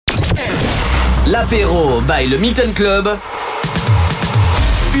L'apéro by le Milton Club.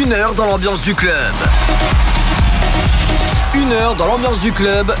 1 heure dans l'ambiance du club. 1 heure dans l'ambiance du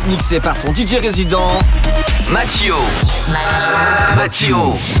club, mixé par son DJ résident, Mattio. Matt.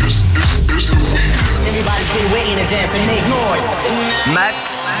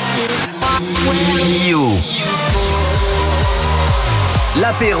 Yo.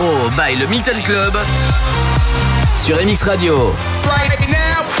 L'apéro by le Milton Club sur MX Radio.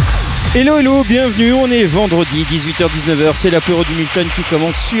 Hello, bienvenue, on est vendredi 18h-19h, c'est l'apéro du Milton qui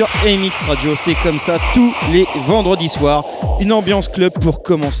commence sur MX Radio, c'est comme ça tous les vendredis soirs, une ambiance club pour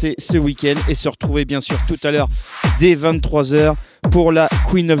commencer ce week-end et se retrouver bien sûr tout à l'heure dès 23h pour la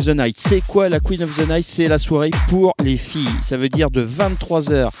Queen of the Night. C'est quoi la Queen of the Night? C'est la soirée pour les filles, ça veut dire de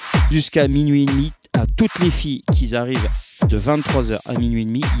 23h jusqu'à minuit et demi, à toutes les filles qui arrivent de 23h à minuit et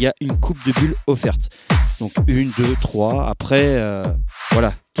demi, il y a une coupe de bulles offerte. Donc 1, 2, 3, après,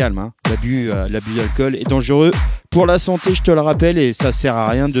 voilà, calme, hein. L'abus d'alcool est dangereux pour la santé, je te le rappelle, et ça sert à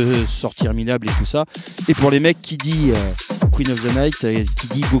rien de sortir minable et tout ça. Et pour les mecs qui dit Queen of the Night, qui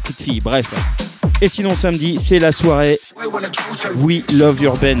dit beaucoup de filles, bref. Et sinon samedi, c'est la soirée We Love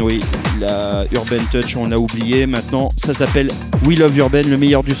Urban, oui, la Urban Touch, on l'a oublié, maintenant ça s'appelle We Love Urban, le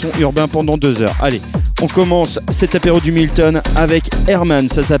meilleur du son urbain pendant 2 heures. Allez, on commence cet apéro du Milton avec Herman,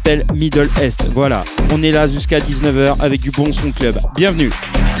 ça s'appelle Middle East. Voilà, on est là jusqu'à 19h avec du bon son club. Bienvenue.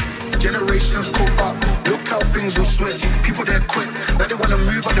 Generations caught up, look how things will switch. People they're quick, now they wanna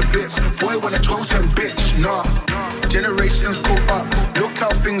move on the bits. Boy wanna totem bitch, nah. Generations caught up, look how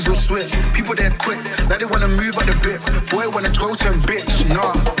things will switch. People they're quick, now they wanna move on the bits. Boy wanna totem bitch,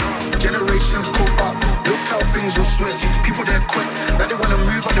 nah. Generations caught up, look how things will switch. People they're quick, now they wanna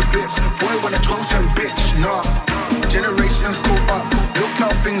move on the bits. Boy wanna totem bitch, nah. Generations caught up, look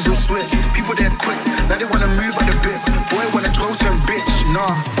how things will switch. People they're quick, now they wanna move on the bits. Boy wanna totem bitch,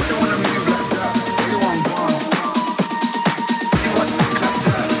 nah. They wanna move like that, they want one. They want to act like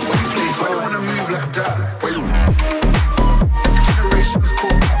that, what you play for? They wanna move like that. Generations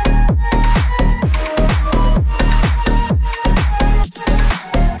caught up.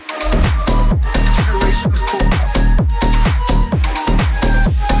 Generations caught up.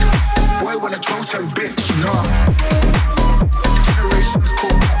 Boy wanna totem bitch, nah. Generations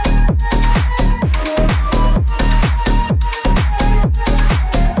caught up.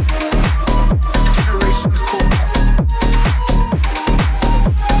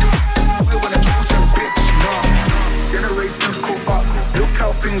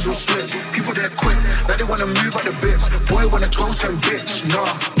 People that quick, now they wanna move out the bits. Boy wanna totem bitch, nah.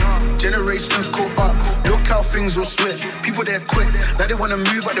 Generations caught up, look how things will switch. People that quick, now they wanna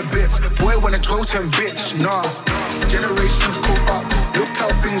move out the bits. Boy wanna totem bitch, nah. Generations caught up, look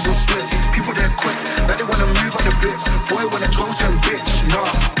how things will switch. People that quick, now they wanna move out the bits. Boy wanna totem bitch, nah.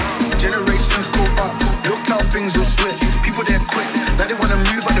 Generations caught up, look how things will switch. People that quick, now they wanna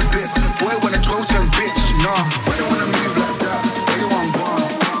move out the bits. Boy wanna totem bitch, nah. Boy they wanna move like that, they want one.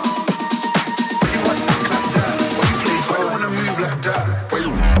 Move like that.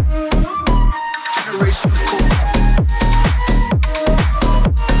 Generations cool.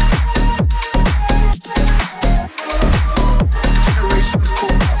 Generations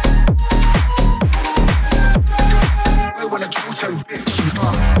cool. I wanna totem bitch.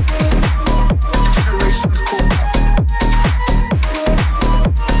 Generations cool.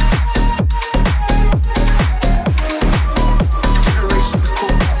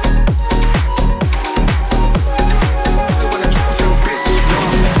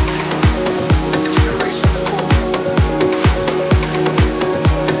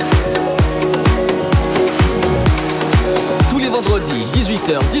 Tous les vendredis,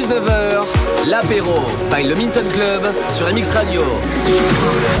 18h-19h, l'apéro by le Milton Club sur MX Radio.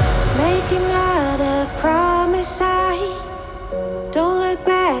 Making another promise, I don't look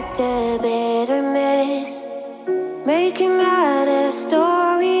back to bitterness. Making another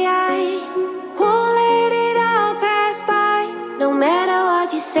story, I won't let it all pass by. No matter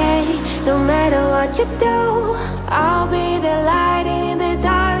what you say, no matter what you do, I'll be the light in the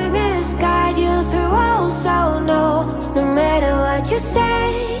darkness, guide you through all. So no matter what you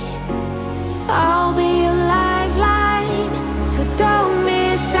say, I'll be your lifeline. So don't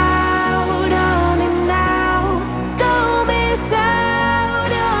miss out on it now. Don't miss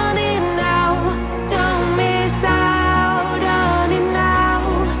out on it now. Don't miss out on it now.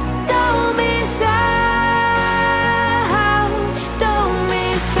 Don't miss out. Don't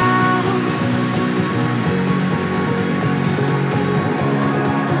miss out.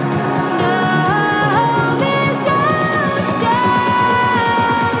 Don't miss out.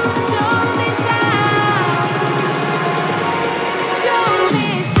 Don't miss out.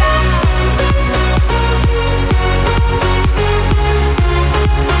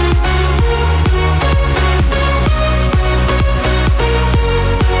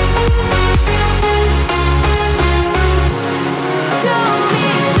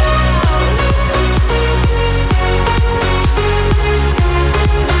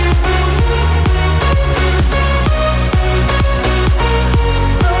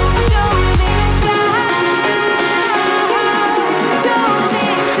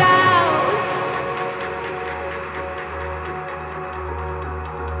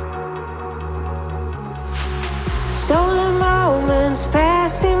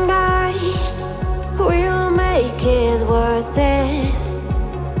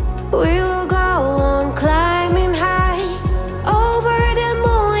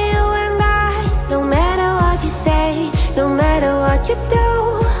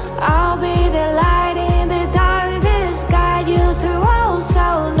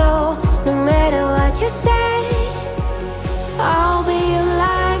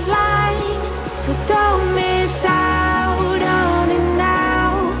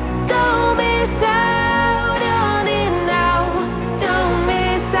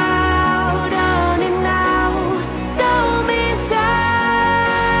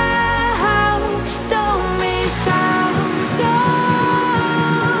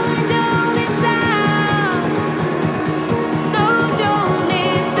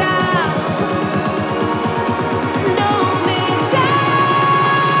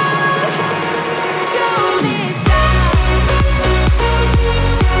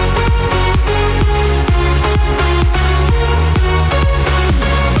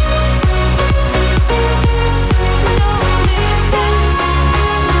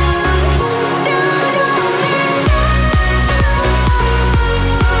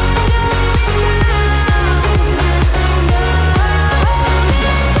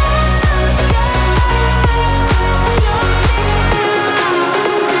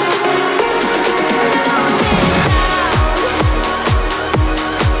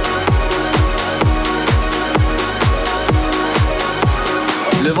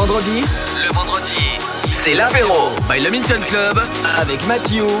 vendredi, c'est l'apéro by le Milton Club avec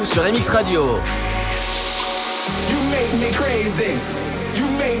Mathieu sur MX Radio. You make me crazy. You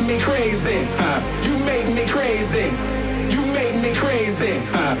make me crazy. You make me crazy. You make me crazy.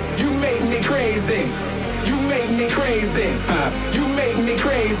 You make me crazy. You make me crazy. You make me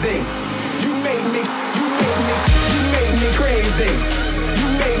crazy. You make me crazy. You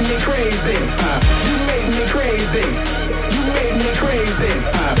make me crazy. You make me crazy. You make me crazy.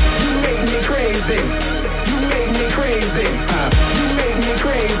 You make me crazy. You make me crazy. You make me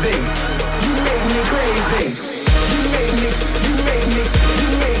crazy. You make me crazy. You make me, you make me,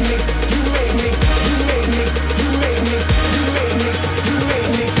 you make me, you make me, you make me, you make me, you make me, you make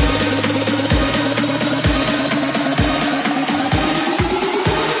me.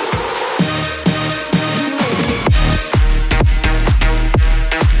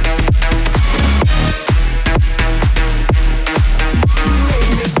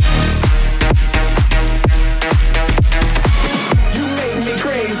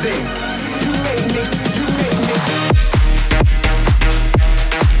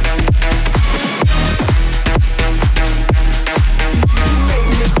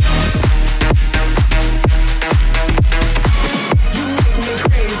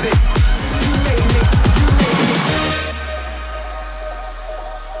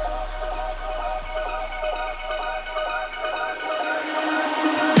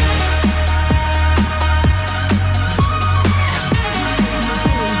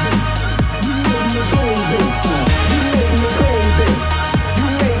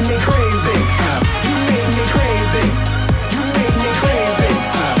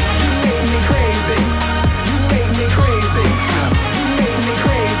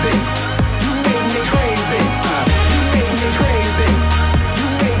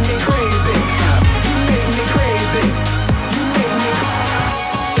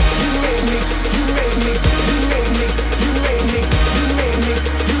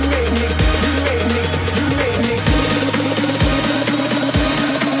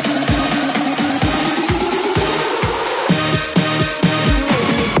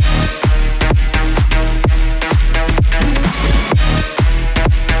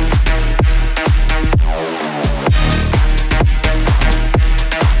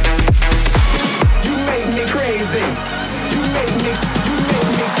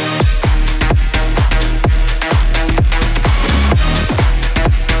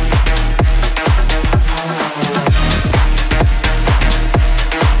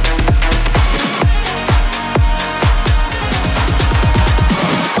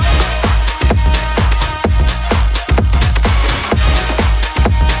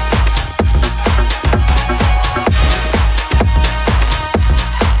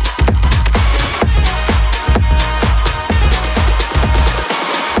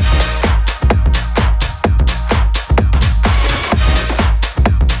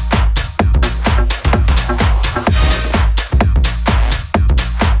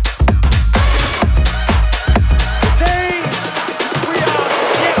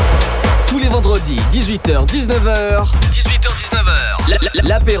 Vendredi 18h-19h,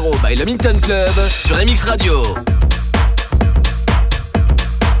 l'apéro by le Milton Club sur MX Radio.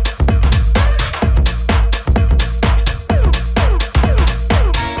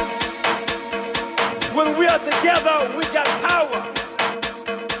 When we are together, we got power.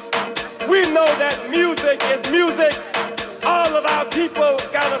 We know that music is music. All of our people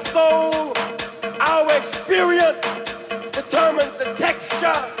got a soul. Our experience determines the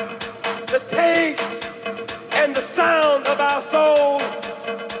texture, the taste, and the sound of our soul.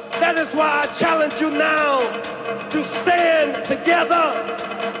 That is why I challenge you now to stand together.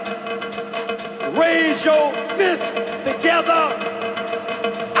 Raise your fist together.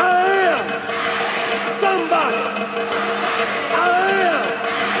 I am somebody. I am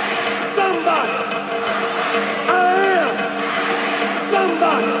somebody. I am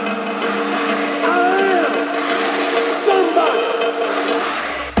somebody. I am somebody.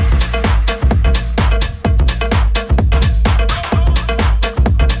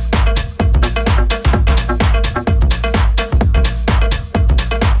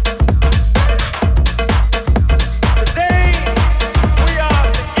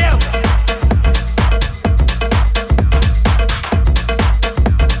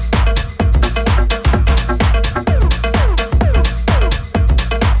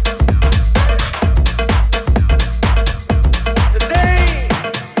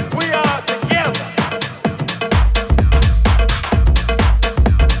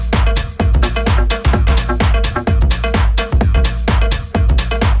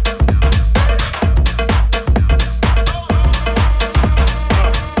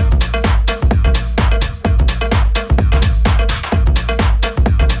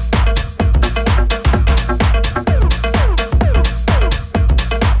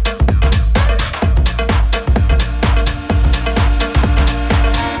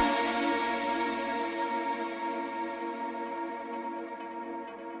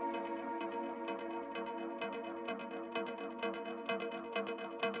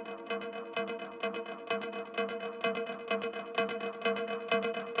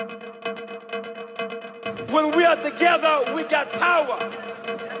 when we are together, we got power.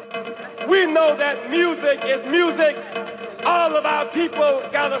 We know that music is music. All of our people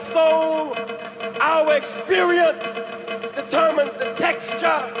got a soul. Our experience determines the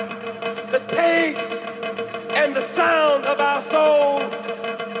texture, the taste, and the sound of our soul.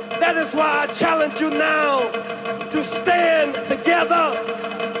 That is why I challenge you now to stand together.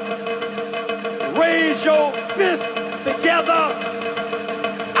 Raise your fist together.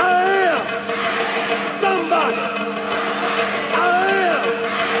 I am somebody. I am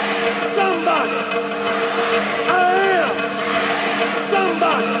somebody. I am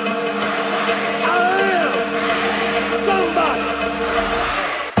somebody. I am somebody.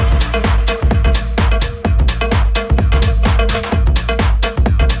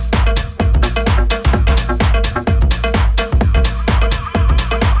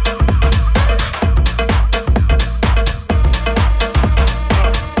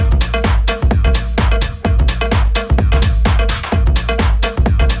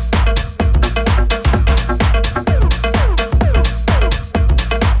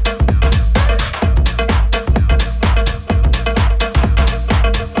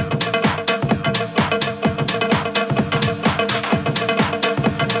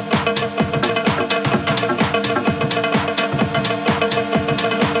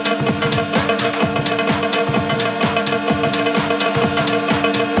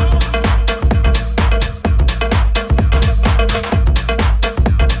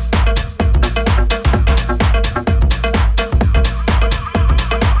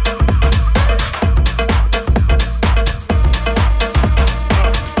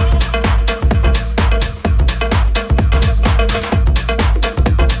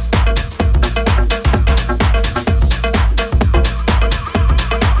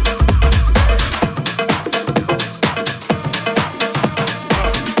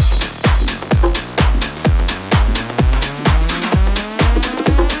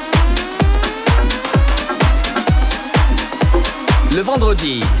 Le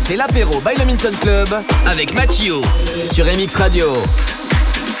vendredi, c'est l'apéro by le Milton Club avec Mathieu sur MX Radio.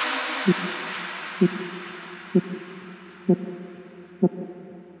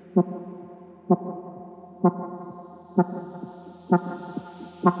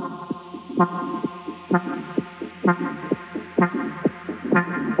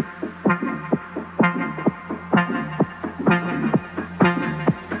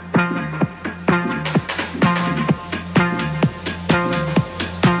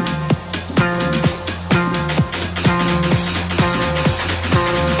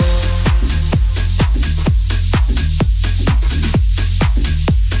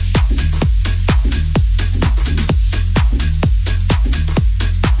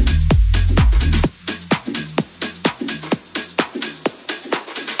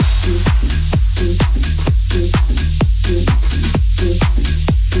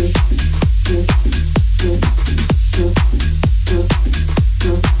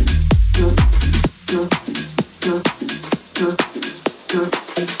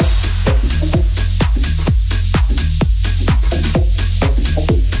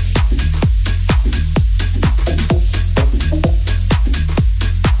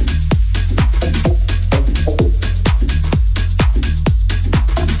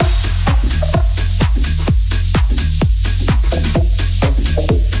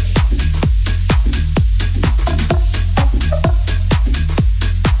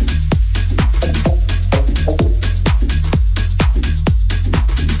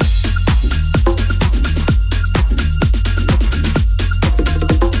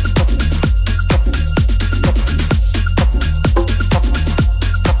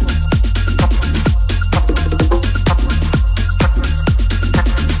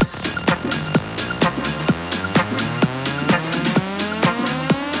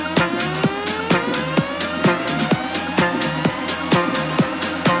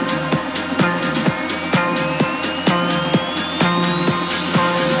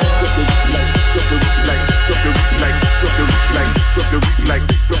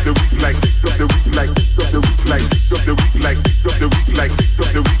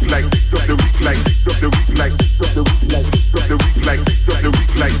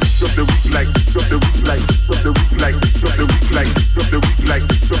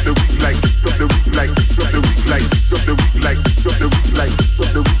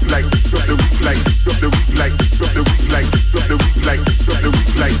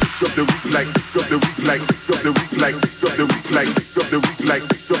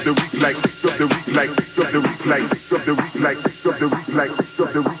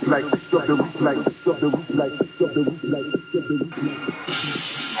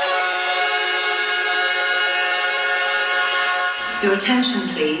 Your attention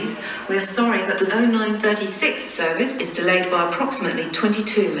please. We are sorry that the 0936 service is delayed by approximately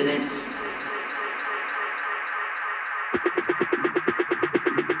 22 minutes.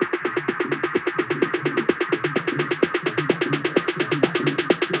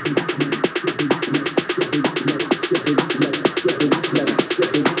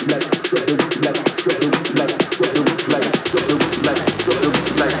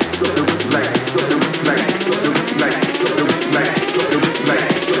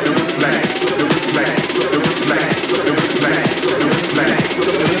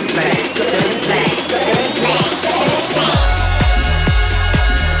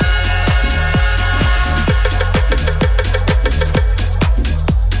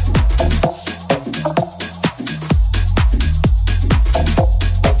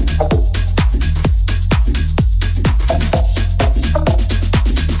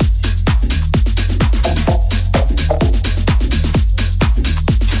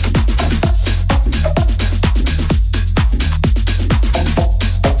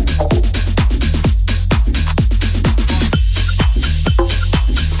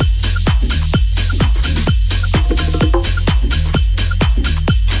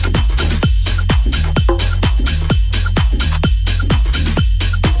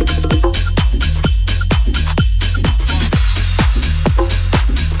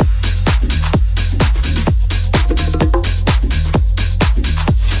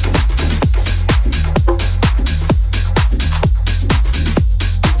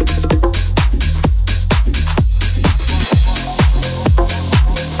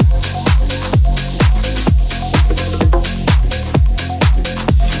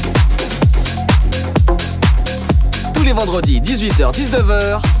 Vendredi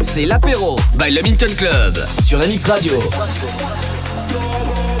 18h-19h, c'est l'apéro by le Milton Club sur MX Radio.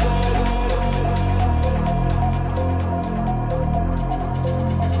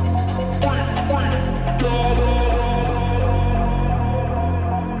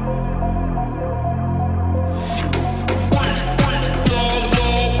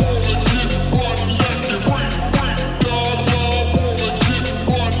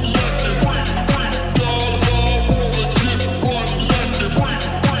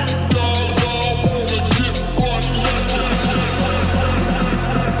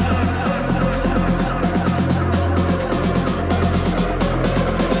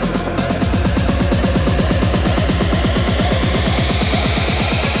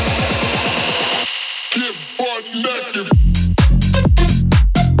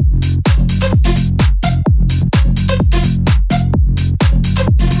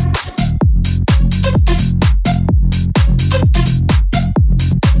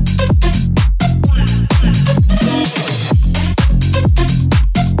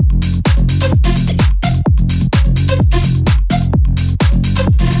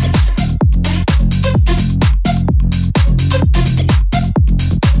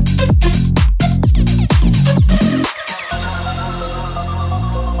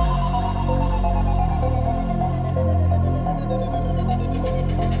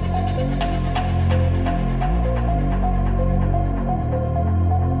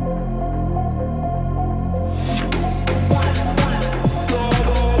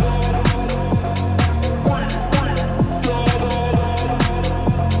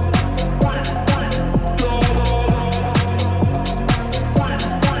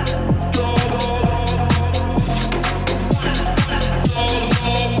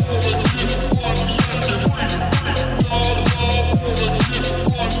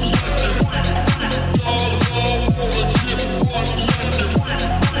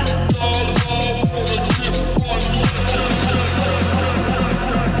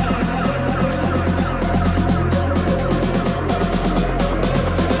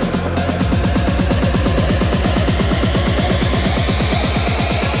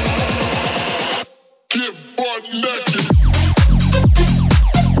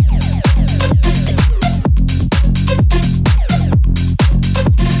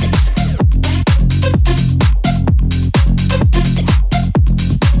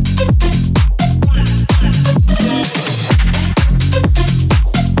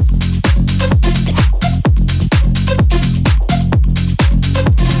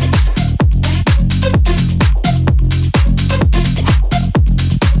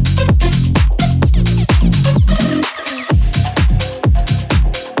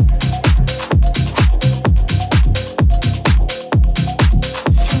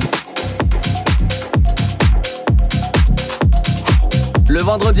 Le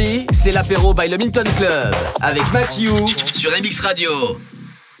vendredi, c'est l'apéro by le Milton Club avec Matthew sur MX Radio.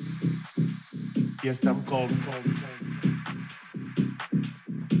 Yes, I'm cold.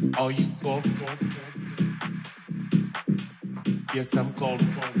 Are you cold? Yes, I'm cold.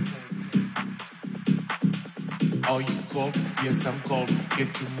 Are you cold? Yes, I'm cold. Get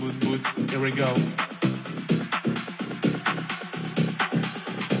your mood boots. Here we go.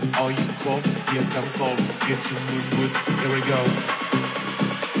 Are you cold? Yes, I'm cold. Get your mood boots. Here we go.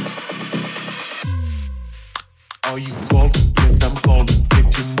 Are you cold? Yes, I'm cold.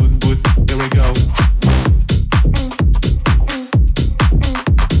 Get your moon boots. Here we go.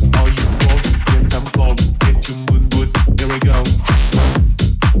 Are you cold? Yes, I'm cold. Get your moon boots. Here we go.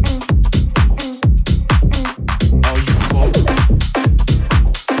 Are you cold?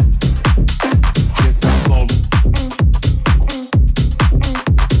 Yes, I'm cold.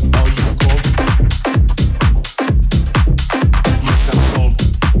 Are you cold? Yes, I'm cold.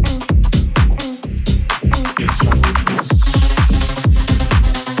 Get your moon boots.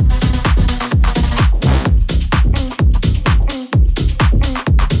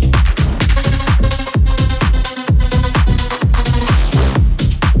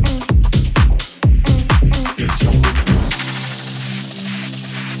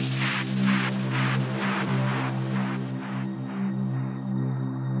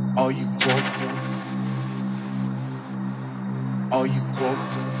 Are you cold? Are you cold?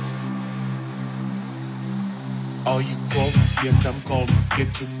 Are you cold? Yes, I'm cold.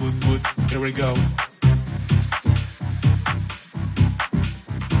 Get your moon boots. Here we go.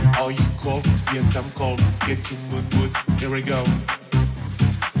 Are you cold? Yes, I'm cold. Get your moon boots. Here we go.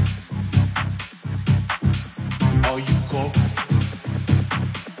 Are you cold?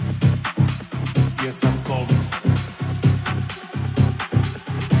 Yes, I'm cold.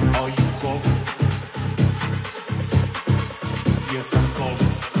 Are you cold? Yes, I'm cold.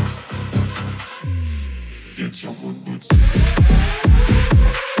 Get your moon boots.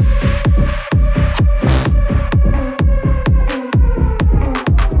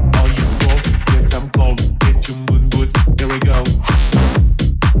 Are you cold? Yes, I'm cold. Get your moon boots. Here we go.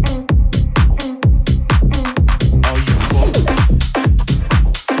 Are you cold?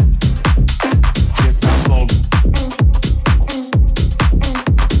 Yes, I'm cold.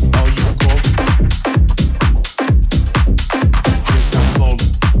 Are you cold? Yes, I'm cold.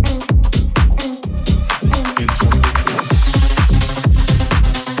 Get your moon boots.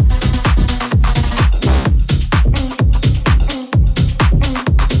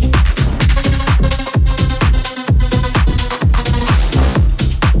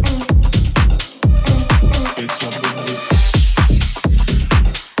 Get your moon boots.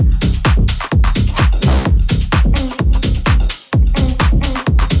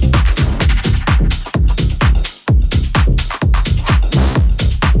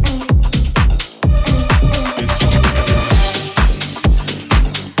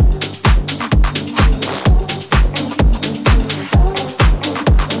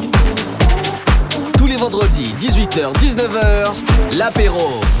 Tous les vendredis, 18h-19h,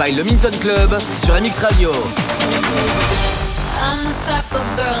 l'apéro by le Milton Club sur MX Radio. I'm the type of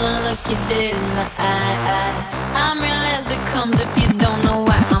girl to look you dead in the eye. I'm real as it comes if you don't know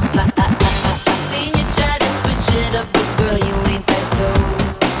why I'm fly. Seen you try to switch it up, but girl, you ain't that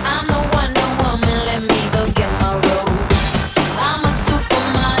dope. I'm the Wonder Woman, let me go get my robe. I'm a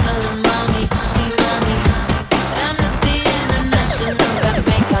supermodel and mommy, see mommy. Amnesty International got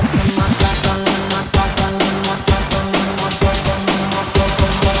Bangkok in my clock, all in my clock, all in my clock, all in my clock, all in my clock, all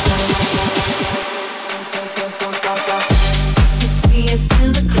in my clock. You see us in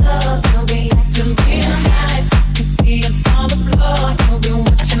the club, you'll be acting real nice. You see us on the floor, you'll be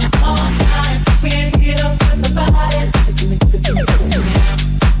watching all night. We ain't here to put the bodies. Give it to me, give it to me, give it to me.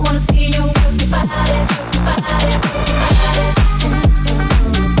 Wanna see you work your body, work your body, work your body.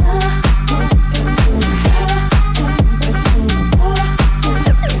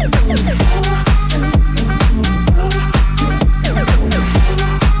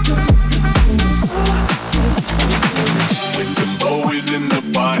 When them boys in the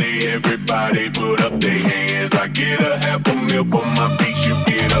party, everybody put up their hands. I get a half a meal for my beats, you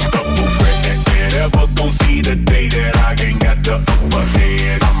get a couple grand. Never gon' see the day that I ain't got the upper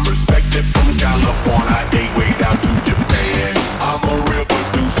hand. I'm respected from California, they way down to Japan. I'm a real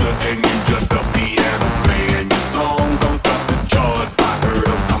producer and you just a piano man. Your song don't top the charts, I heard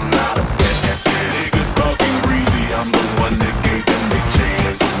 'em, I'm not a fan. Niggas talking greasy, I'm the one that gave them the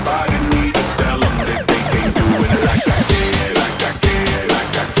chance. Somebody need to tell them that they can't do it like I can, like I can,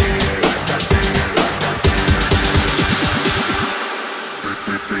 like I can, like I can, like I can.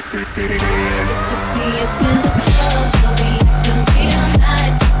 You see us in the club, you'll be acting real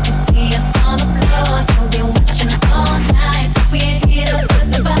nice. You see us on the floor, you'll be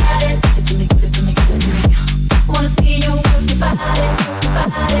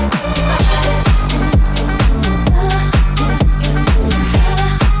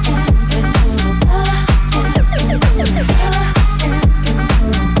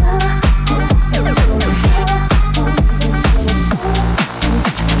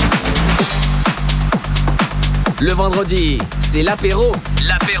Le vendredi, c'est l'apéro.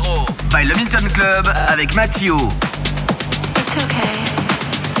 L'apéro by le Milton Club avec Mathieu. It's okay,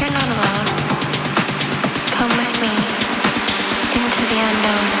 you're not alone. Come with me into the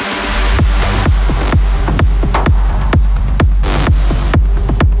unknown.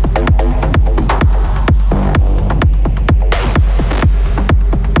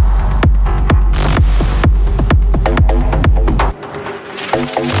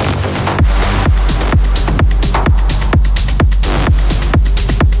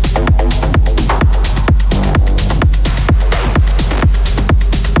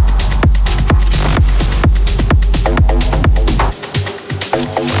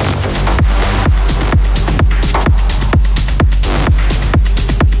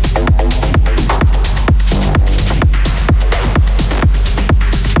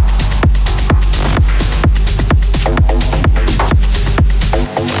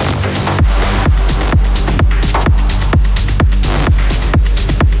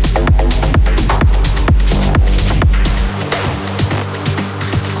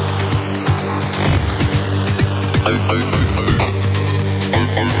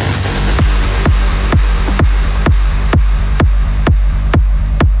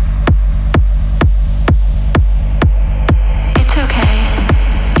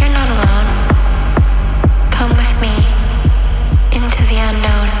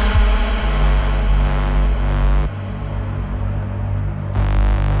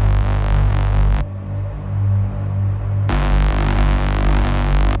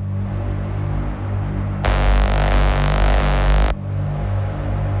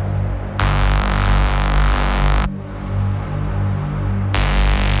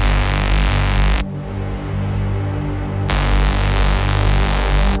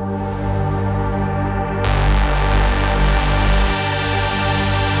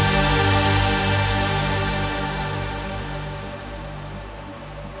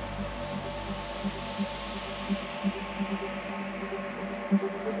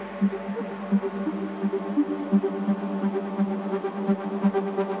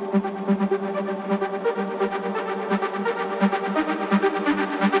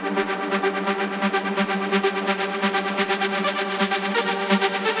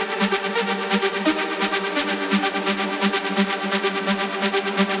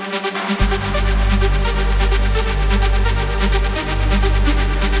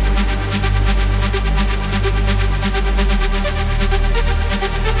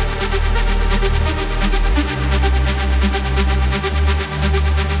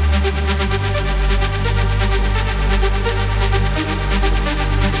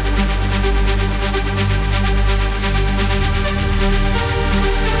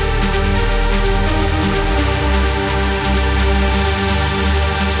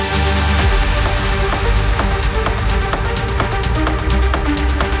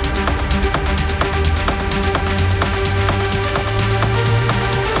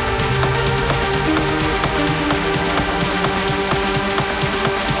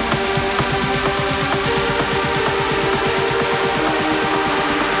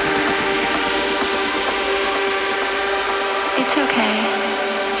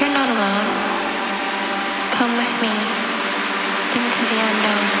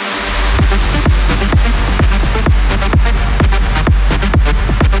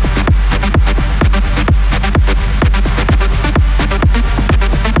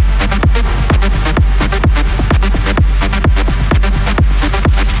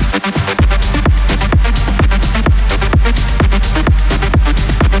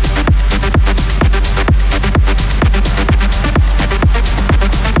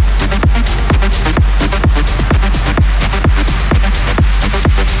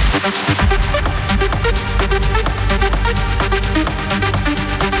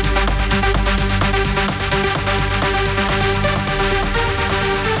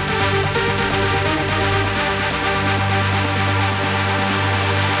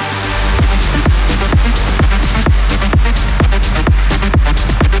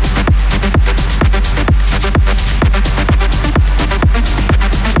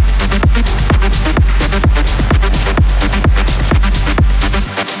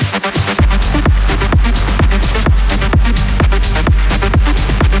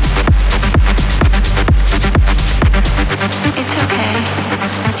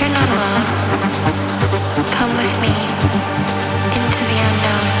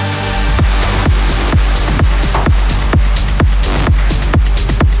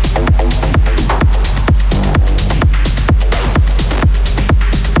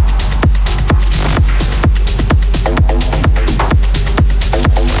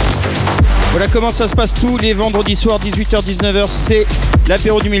 Voilà comment ça se passe tous les vendredis soirs, 18h-19h, c'est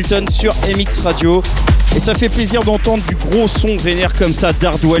l'apéro du Milton sur MX Radio. Et ça fait plaisir d'entendre du gros son vénère comme ça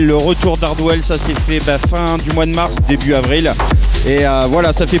d'Hardwell. Le retour d'Hardwell, ça s'est fait fin du mois de mars, début avril. Et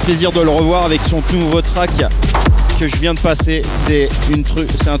voilà, ça fait plaisir de le revoir avec son nouveau track que je viens de passer. C'est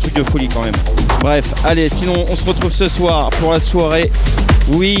un truc de folie quand même. Bref, allez, sinon on se retrouve ce soir pour la soirée.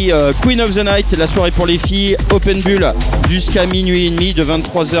 Oui, Queen of the Night, la soirée pour les filles, Open Bull jusqu'à minuit et demi, de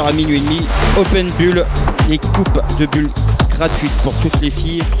 23h à minuit et demi. Open Bull, les coupes de bulles gratuites pour toutes les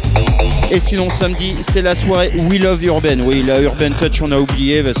filles. Et sinon samedi, c'est la soirée We Love Urban. Oui, la Urban Touch, on a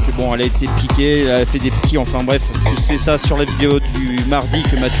oublié parce que bon, elle a été piquée, elle a fait des petits, enfin bref, c'est ça sur la vidéo du mardi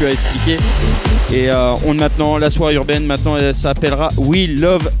que Mathieu a expliqué. Et maintenant, la soirée urbaine, maintenant, elle s'appellera We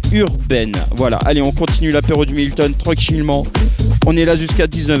Love Urban. Voilà, allez, on continue l'apéro du Milton tranquillement. On est là jusqu'à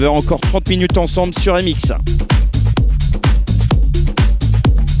 19h, encore 30 minutes ensemble sur MX.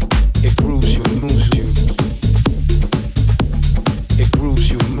 It grooves you, moves you. It grooves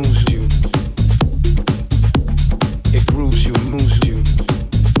you, moves you. It grooves you, moves you.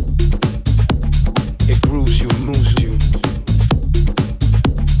 It grooves you, moves you.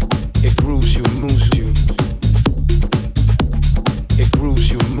 It grooves you, moves you. It grooves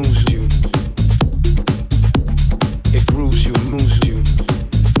you, moves you. It grooves you, moves you.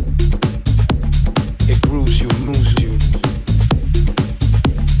 It grooves you, moves you.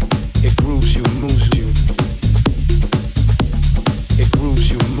 It grooves you, moves you. It grooves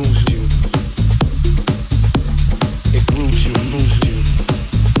you, moves you. It grooves you, moves you.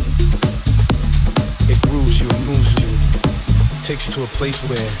 It grooves you, moves you. Takes you to a place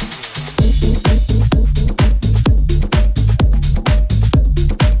where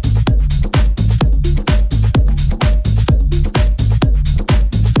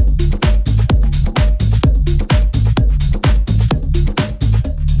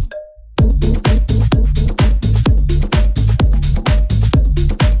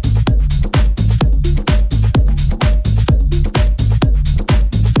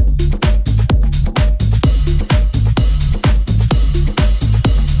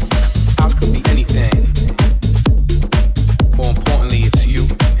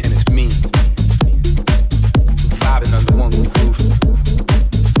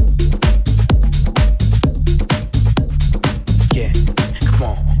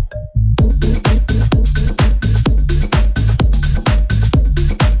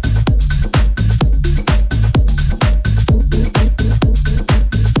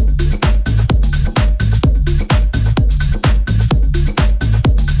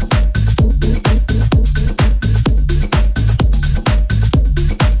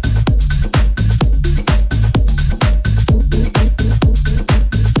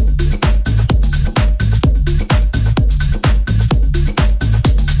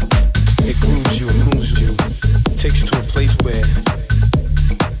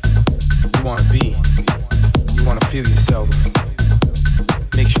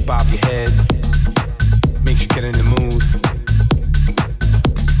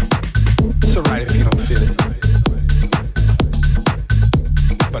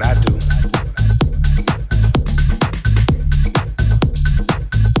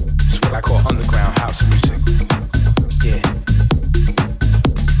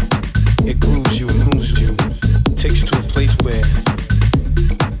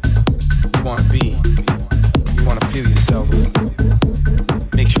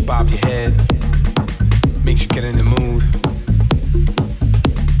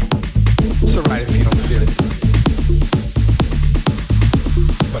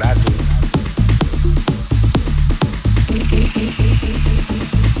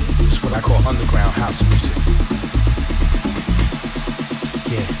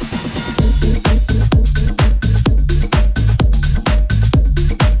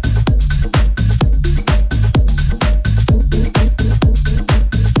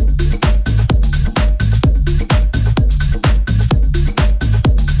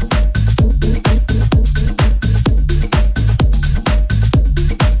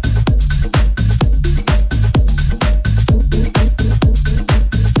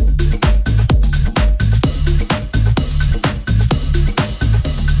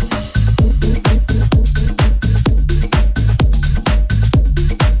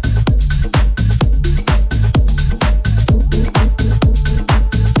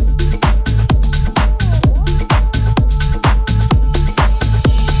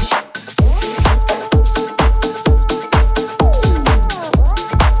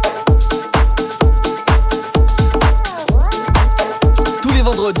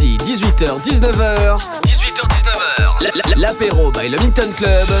vendredi 18h-19h. 18h 18h-19h, l'apéro by le Milton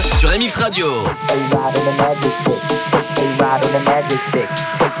Club sur MX Radio. Ride on the magic stick.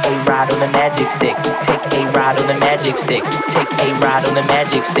 Take a ride on the magic stick. Take a ride on the magic stick. Take a ride on the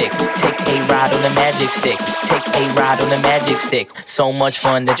magic stick. Take a ride on the magic stick. Take a ride on the magic stick. So much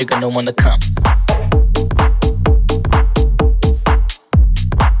fun that you're gonna wanna come.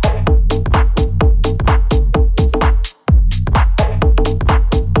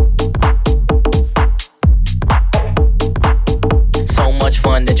 So much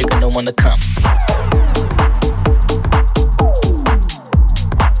fun that you're gonna wanna come.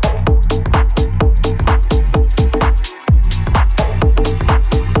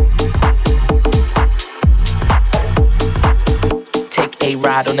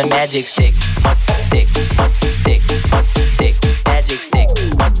 Ride on the magic stick, stick, stick, stick, magic stick, stick, stick, stick, magic stick,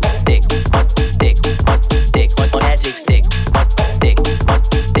 stick, stick, stick, magic stick, stick, stick,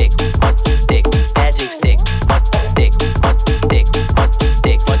 stick, magic stick, stick, stick, stick, magic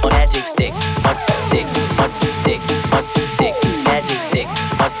stick, stick, stick, stick, magic stick,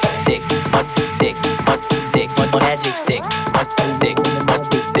 stick, stick,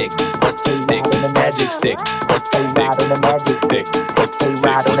 stick, magic stick, ride on the magic stick.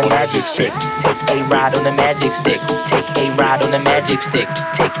 Ride on the magic stick. Take a ride on the magic stick. Take a ride on the magic stick.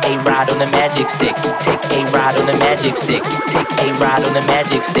 Take a ride on the magic stick. Take a ride on the magic stick. Take a ride on the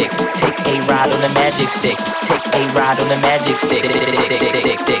magic stick. Take a ride on the magic stick. Take a ride on the magic stick.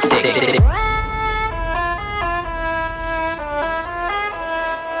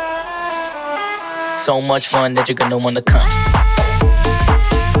 So much fun that you're gonna wanna come.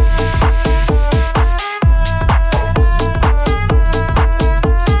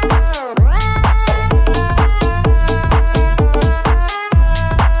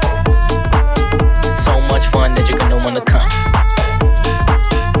 Fun that you're gonna wanna come.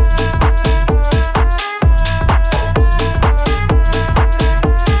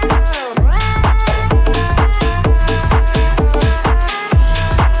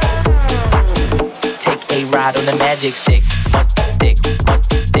 Take a ride on the magic stick. Stick, stick, stick,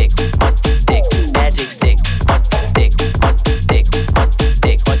 magic stick. Stick, stick, stick, magic stick. Stick, stick,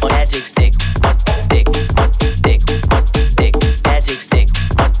 stick, magic stick. Stick, stick, stick, magic stick. Stick,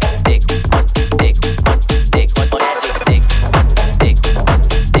 stick, stick, magic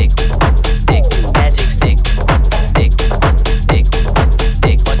stick. Stick, stick,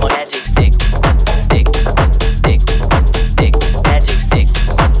 stick, magic stick. Stick, stick, stick, magic stick.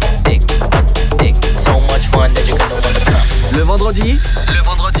 Stick, stick, so much fun that you're gonna wanna come. Le vendredi,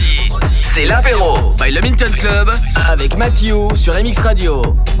 c'est l'apéro by le Milton Club avec Mathieu sur MX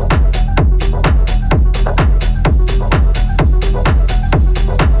Radio.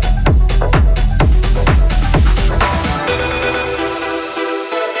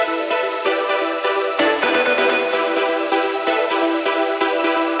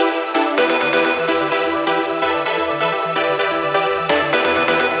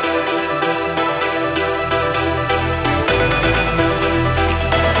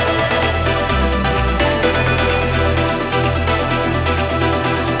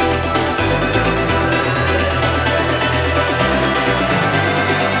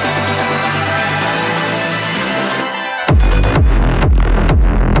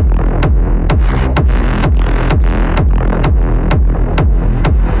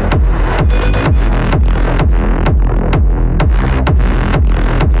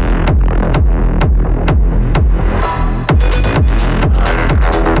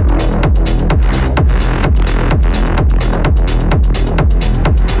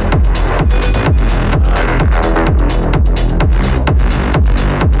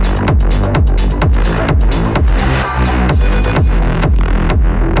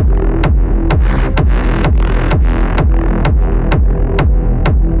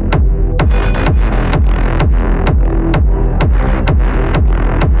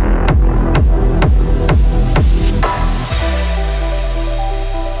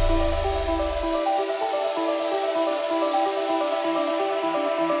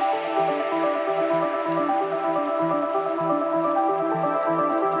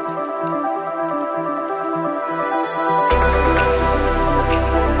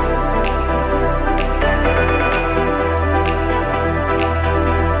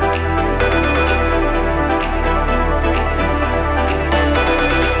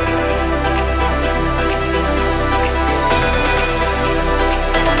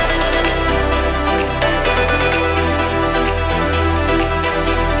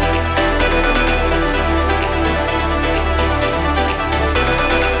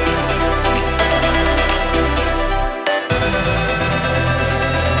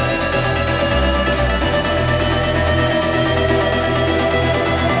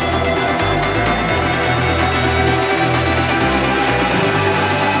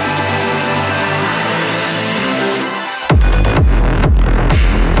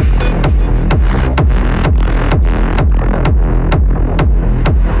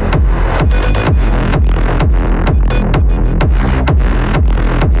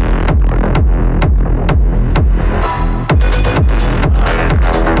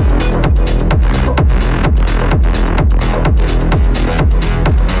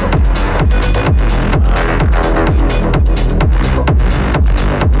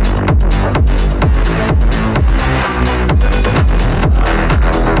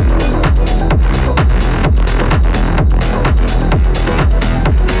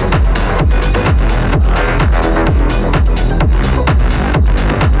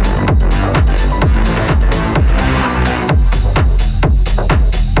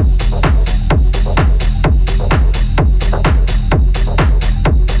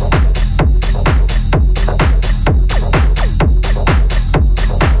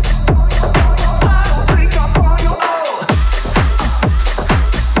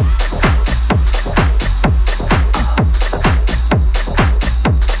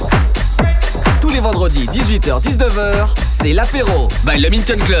 18h-19h, c'est l'apéro by le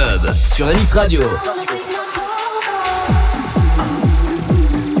Milton Club sur MX Radio.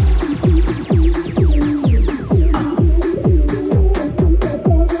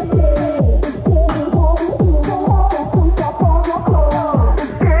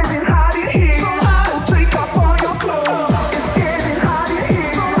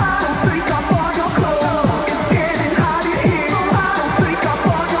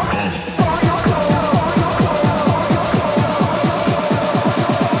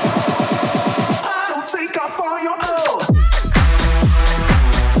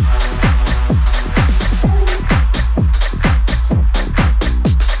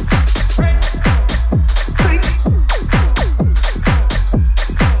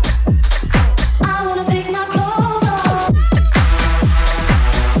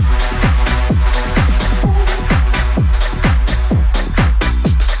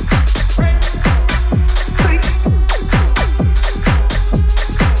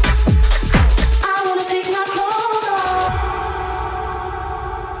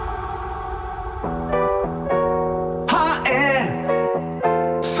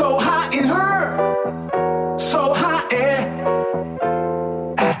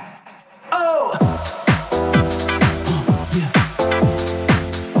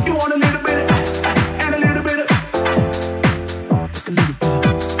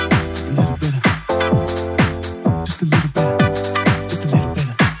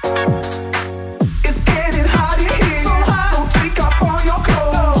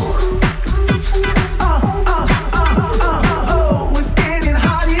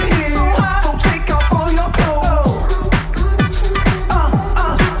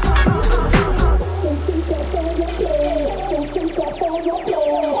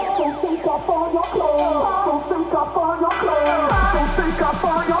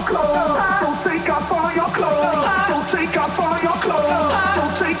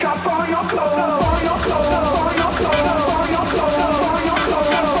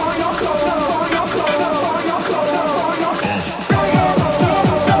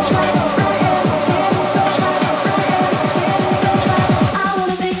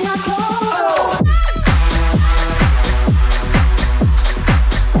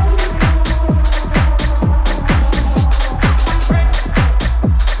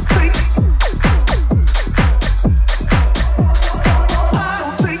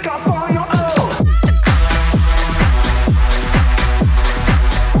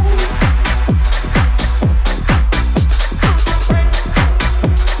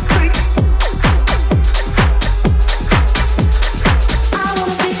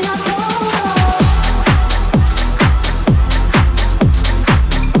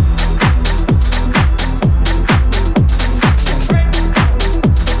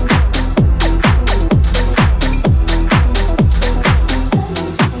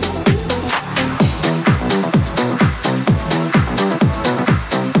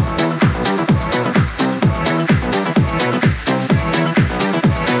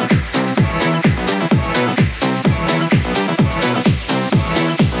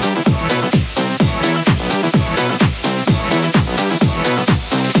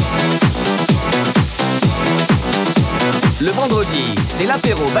 Le vendredi, c'est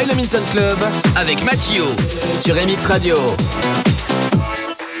l'apéro by le Milton Club avec Mathieu sur MX Radio.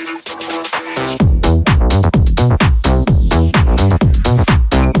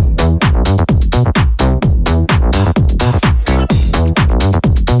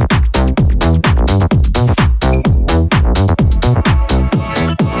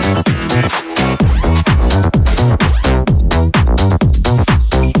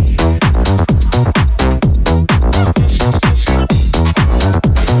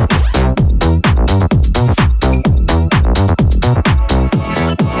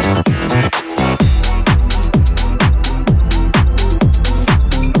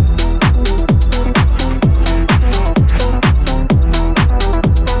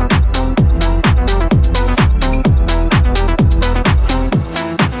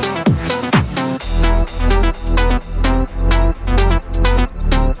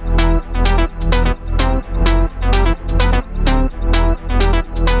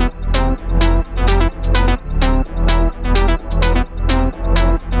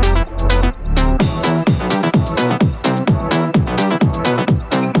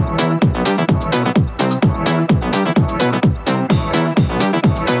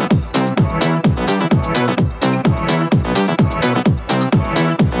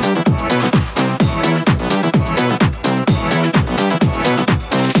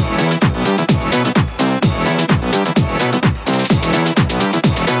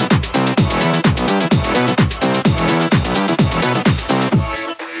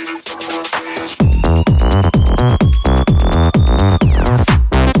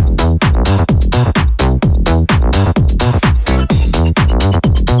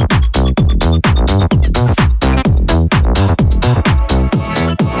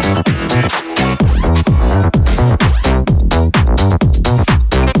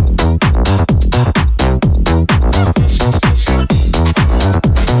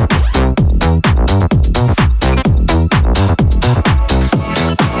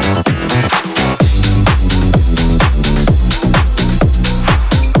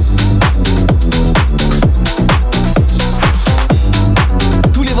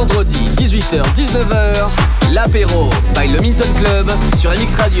 18h-19h, l'apéro by le Milton Club sur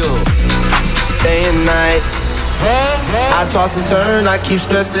MX Radio. Day and night, I toss and turn, I keep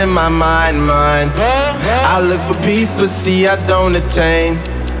stressing my mind. I look for peace, but see I don't attain.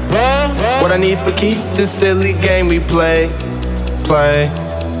 What I need for keeps this silly game we play.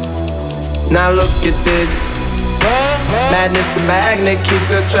 Now look at this. Madness, the magnet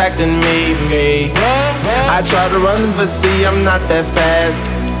keeps attracting me. I try to run, but see I'm not that fast.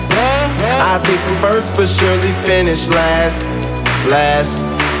 I think I'm first, but surely finish last.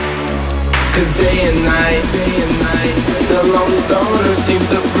 Cause day and night, the lonely stoner seems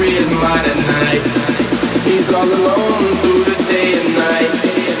to free his mind at night. He's all alone through the day and night.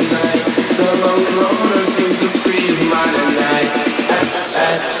 The lonely loner seems to free his mind at night.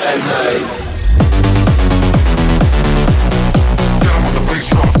 At night.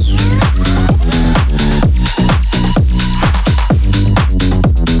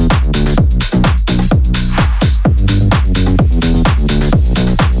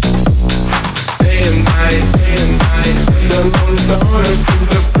 Seems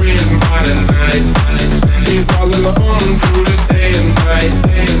to free his mind at night. He's all alone through the day and night.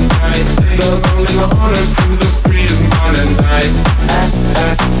 The lonely loner seems to free his mind at night.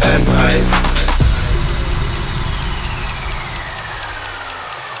 At night.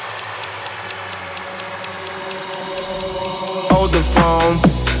 Hold the phone.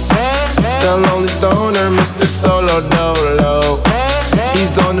 The lonely stoner, Mr. Solo Dolo.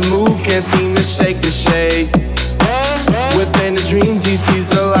 He's on the move, can't seem to shake the shade. Within his dreams he sees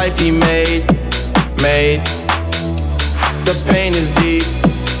the life he made. The pain is deep.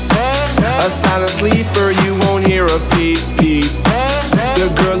 A silent sleeper, you won't hear a peep. The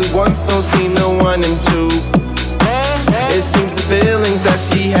girl he wants don't seem to want him to. It seems the feelings that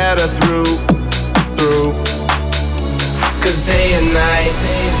she had her through. Cause day and night,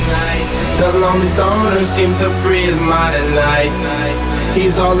 the lonely stoner seems to free his mind at night.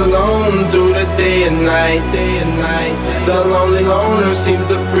 He's all alone through the day and night. The lonely loner seems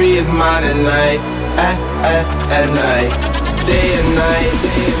to free his mind at night. At night. Day and night.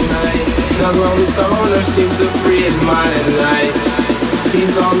 The lonely stoner seems to free his mind at night.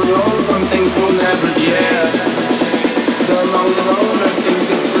 He's all alone, some things will never change. The lonely loner seems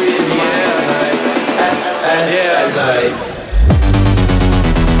to free his mind at night.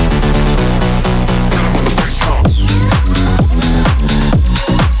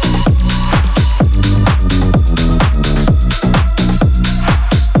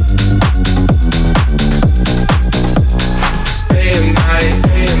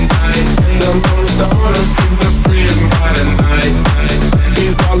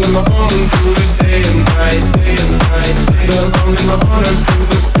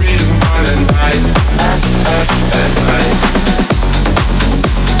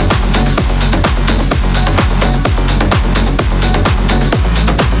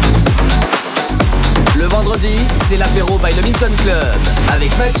 Le vendredi, c'est l'apéro by le Milton Club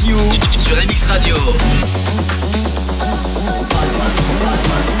avec Mathieu sur MX Radio.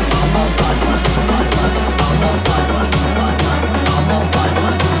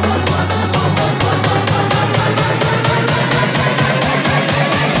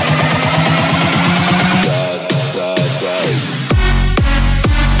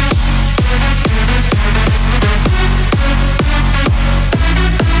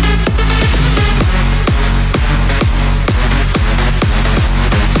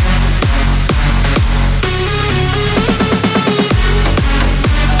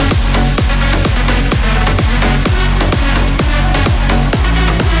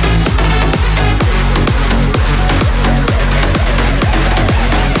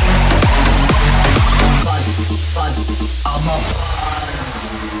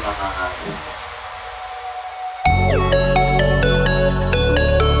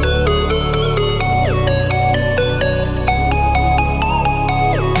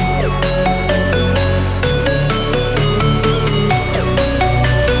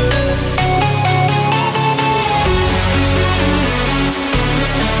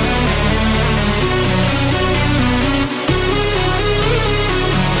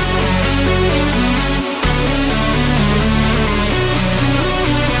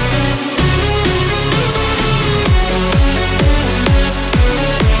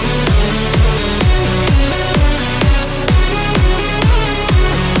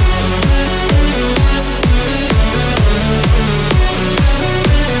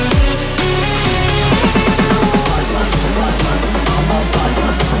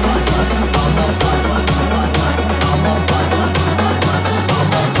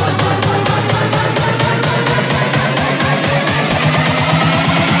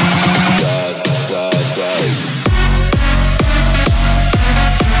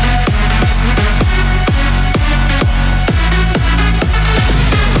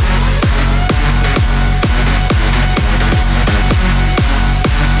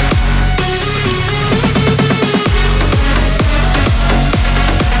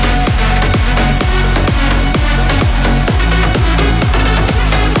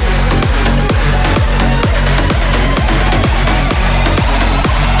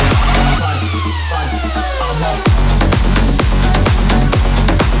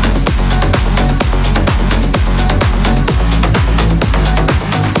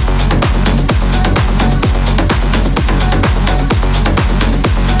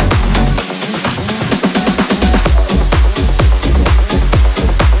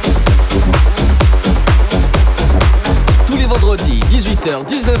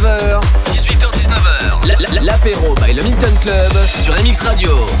 18h19h. 18h19h. L'apéro by le Milton Club sur MX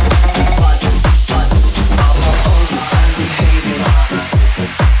Radio.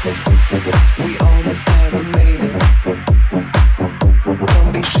 We almost never made it.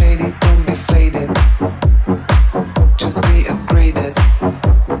 Don't be shady, don't be faded. Just be upgraded.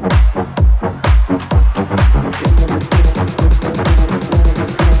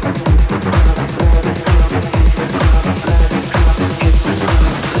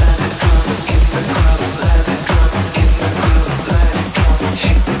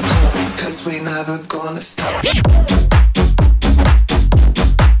 Cause we never gonna stop.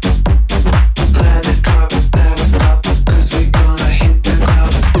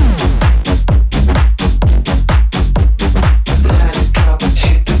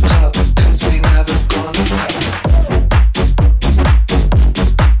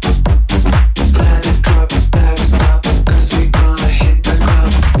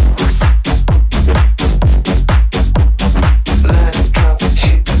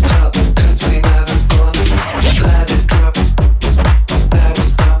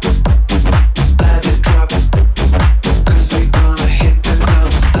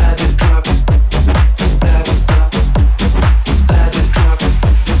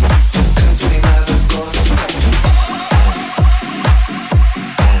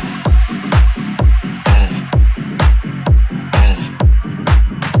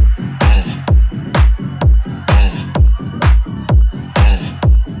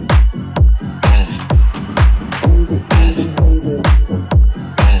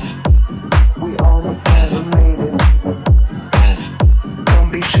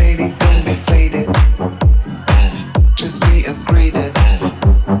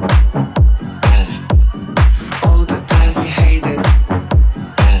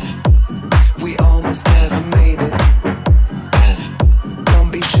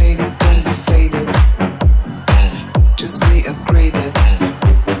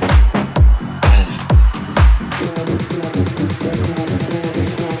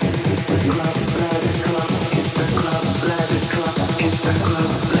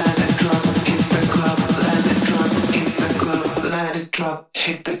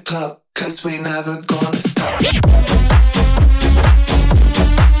 Hit the club, cause we never gonna stop.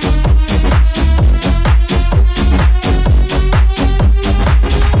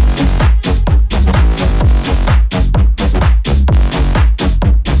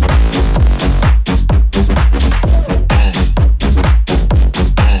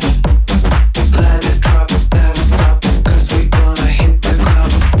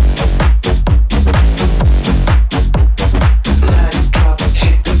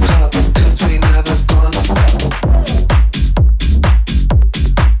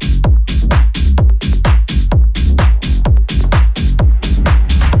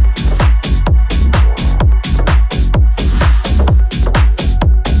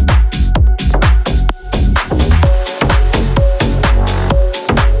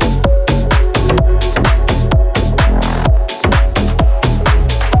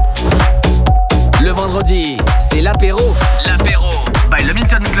 C'est l'apéro by le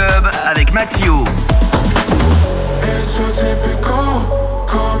Milton Club avec Mathieu. It's so typical,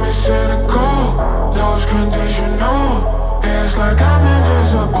 call me cynical, lost conditional. It's like I'm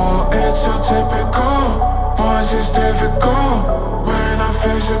invisible. It's so typical, once it's difficult. When I'm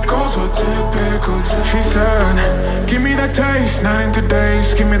physical, so typical. She said, give me that taste, not in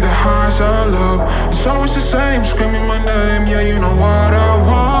today's. Give me the highs I love. It's always the same, screaming my name. Yeah, you know what I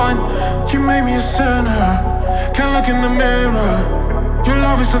want. You made me a sinner, can't look in the mirror. Your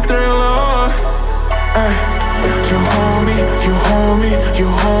love is a thriller. Ay. You hold me, you hold me, you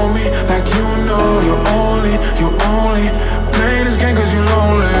hold me like you know you're only playing this game cause you're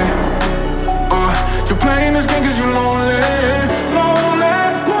lonely. You're playing this game cause you're lonely.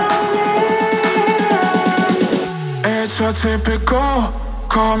 It's so typical,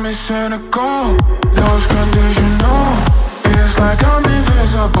 call me cynical, lost conditional. It's like I'm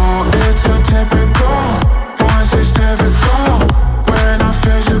invisible. It's so typical, once it's difficult. When I'm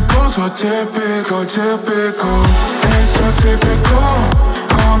physical, so typical. It's so typical,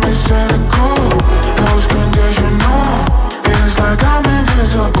 call me cynical, lost conditional. It's like I'm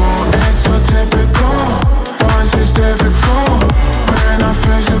invisible. It's so typical, once it's difficult. When I'm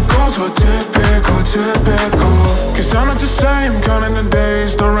physical, so typical. Cause I'm not the same, counting the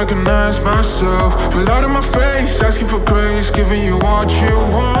days, don't recognize myself. You lied in my face, asking for grace, giving you what you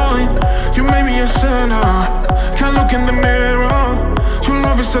want. You made me a sinner, can't look in the mirror. Your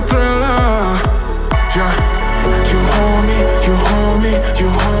love is a thriller. Yeah. You hold me, you hold me, you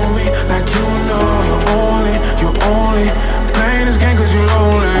hold me like you know you're only playing this game cause you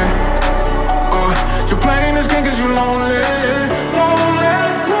lonely. You're playing this game cause you lonely.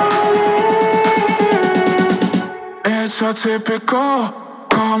 It's so typical,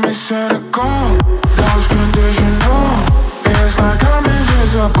 call me cynical. Lost conditional, it's like I'm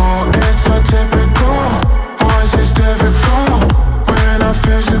invisible. It's so typical, once it's difficult. When I'm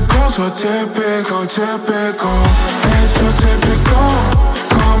physical, so typical, typical. It's so typical,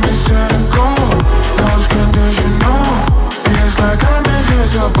 call me cynical. Lost conditional, it's like I'm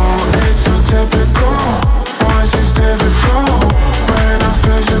invisible. It's so typical, once it's difficult. When I'm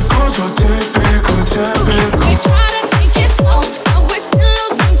physical, so typical, typical. We try to take it slow, but we're still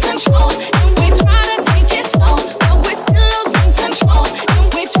losing control. And we try to take it slow, but we're still losing control. And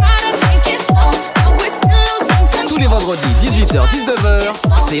we try to take it slow, but we're still losing control. Tous les vendredis 18h-19h,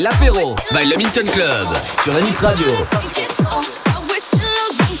 c'est l'apéro by le Milton Club sur MX Radio.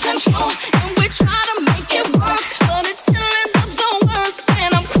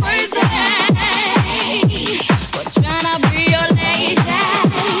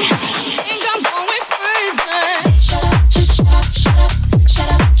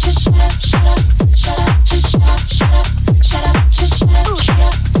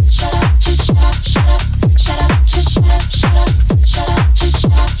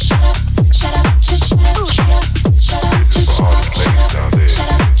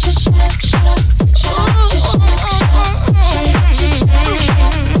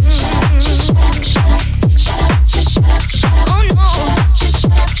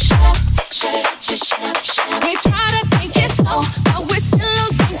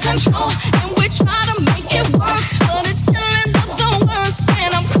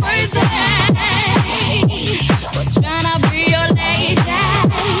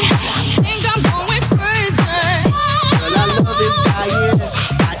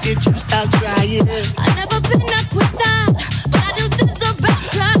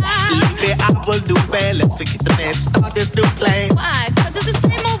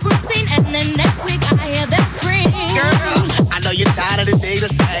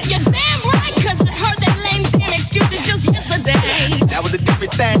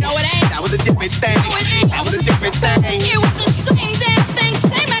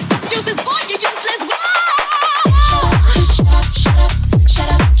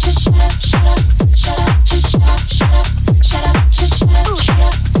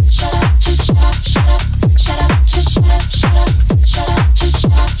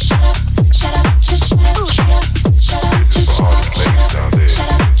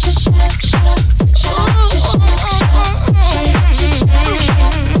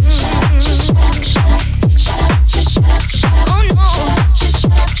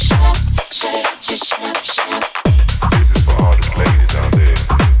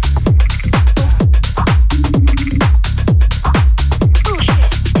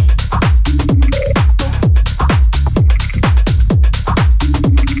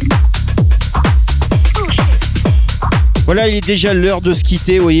 Voilà, il est déjà l'heure de se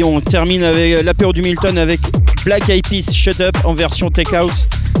quitter. Vous voyez, on termine avec l'apéro du Milton avec Black Eyed Peas Shut Up en version Tech House.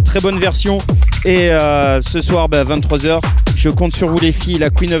 Très bonne version. Et ce soir, 23h, je compte sur vous les filles. La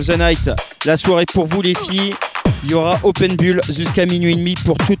Queen of the Night, la soirée pour vous les filles. Il y aura Open Bull jusqu'à minuit et demi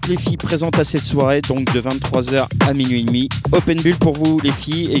pour toutes les filles présentes à cette soirée. Donc de 23h à minuit et demi. Open Bull pour vous les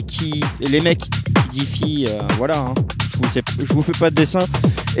filles. Et les mecs qui disent filles, voilà. Hein. Je vous fais pas de dessin.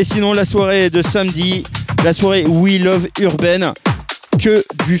 Et sinon, la soirée de samedi, la soirée We Love Urban. Que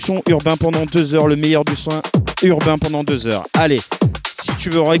du son urbain pendant 2 heures. Le meilleur du son urbain pendant 2 heures. Allez, si tu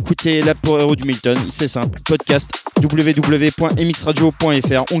veux réécouter l'apéro du Milton, c'est simple. Podcast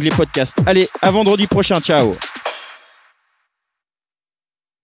www.mxradio.fr, onglet podcast. Allez, à vendredi prochain. Ciao.